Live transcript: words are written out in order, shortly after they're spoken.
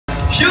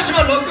広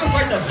島ロックフ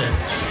ァイターズで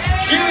す。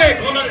チーム名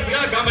こんなですが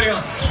頑張り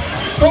ます。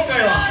今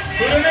回は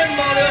フルメン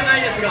バーではな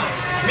いですが、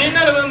みん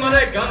なの分ま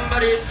で頑張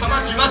りかま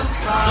します。そ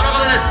のこ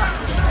とです。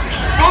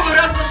5部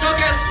ラストショー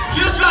ケース、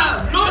広島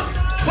ロッ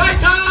クファイ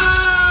ターズ。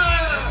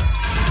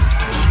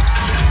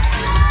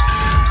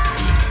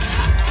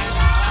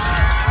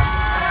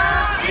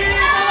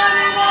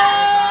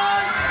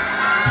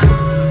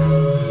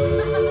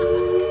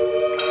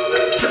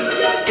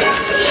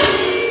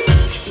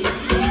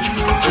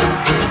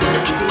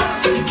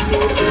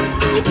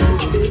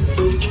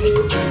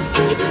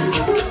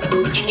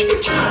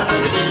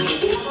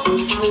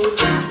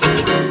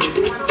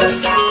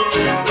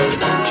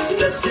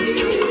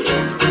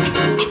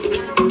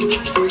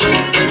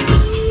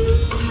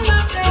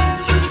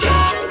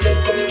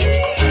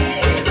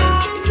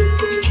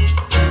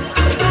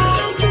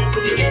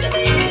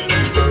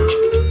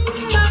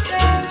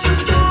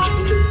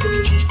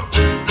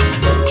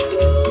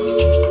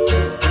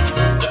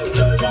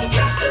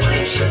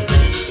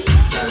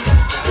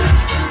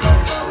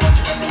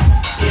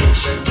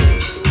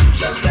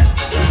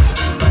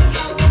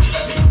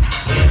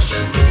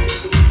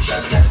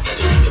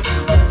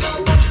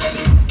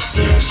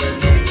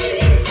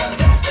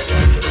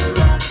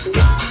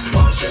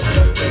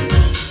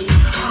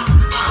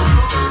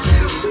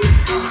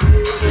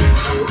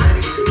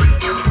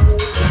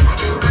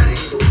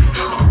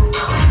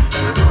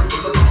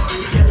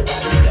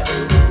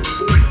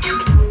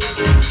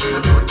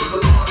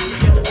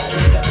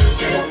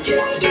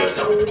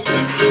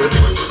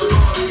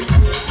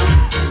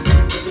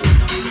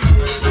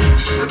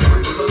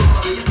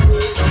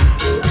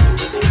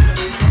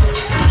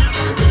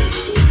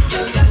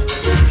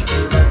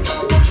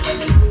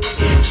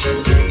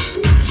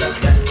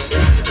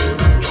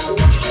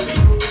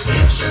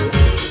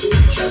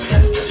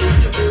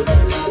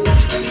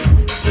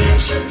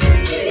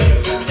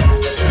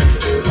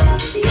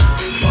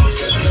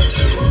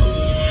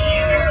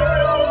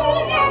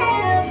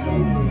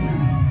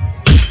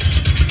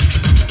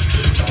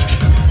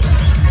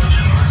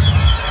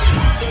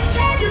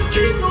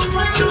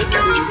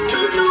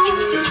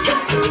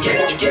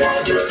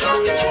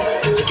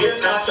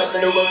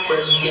Something to work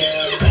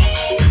with, yeah.